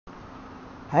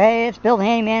Hey, it's Bill the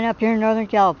Handyman up here in Northern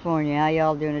California. How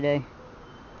y'all doing today?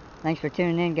 Thanks for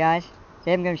tuning in, guys.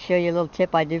 Today I'm going to show you a little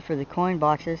tip I do for the coin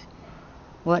boxes.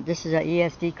 This is an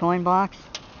ESD coin box,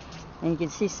 and you can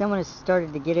see someone has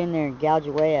started to get in there and gouge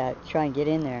away at it, try and get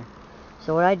in there.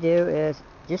 So what I do is,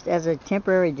 just as a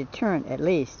temporary deterrent at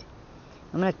least,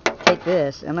 I'm going to take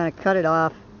this, I'm going to cut it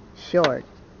off short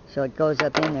so it goes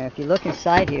up in there. If you look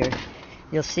inside here,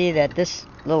 you'll see that this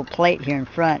little plate here in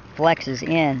front flexes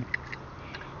in.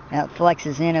 Now it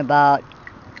flexes in about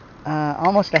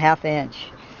almost a ½ inch.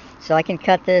 So I can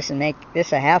cut this and make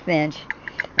this a ½ inch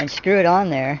and screw it on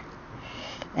there.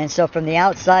 And so from the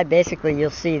outside, basically, you'll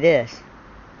see this.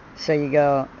 So you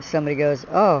go, somebody goes,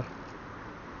 oh,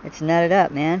 it's nutted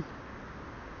up, man.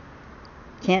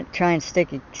 Can't try and stick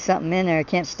something in there.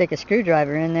 Can't stick a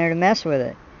screwdriver in there to mess with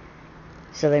it.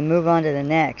 So they move on to the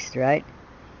next, right?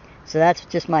 So that's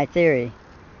just my theory.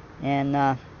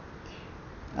 And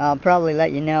I'll probably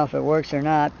let you know if it works or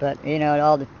not, but you know, it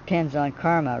all depends on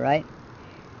karma, right?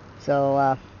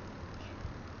 So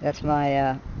that's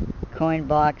my coin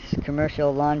box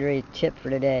commercial laundry tip for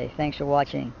today. Thanks for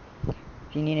watching.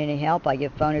 If you need any help, I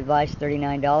give phone advice,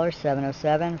 $39,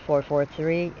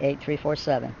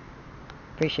 707-443-8347.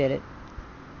 Appreciate it.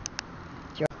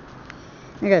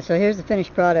 Okay, so here's the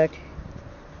finished product,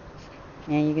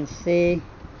 and you can see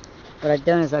what I've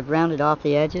done is I've rounded off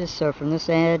the edges. So from this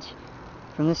edge,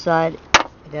 from this side,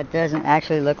 that doesn't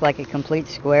actually look like a complete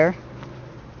square.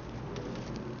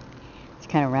 It's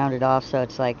kind of rounded off, so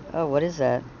it's like, oh, what is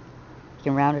that? You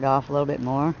can round it off a little bit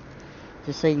more,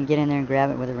 just so you can get in there and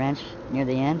grab it with a wrench near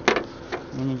the end.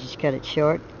 And then just cut it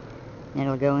short, and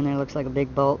it'll go in there. It looks like a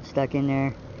big bolt stuck in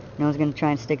there. No one's going to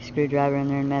try and stick a screwdriver in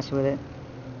there and mess with it.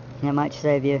 And that might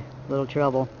save you a little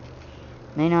trouble.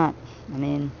 May not. I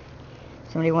mean,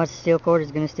 somebody wants to steal quarters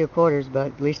is going to steal quarters, but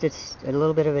at least it's a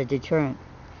little bit of a deterrent.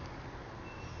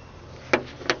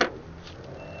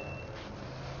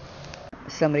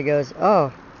 Somebody goes,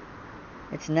 oh,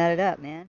 it's nutted up, man.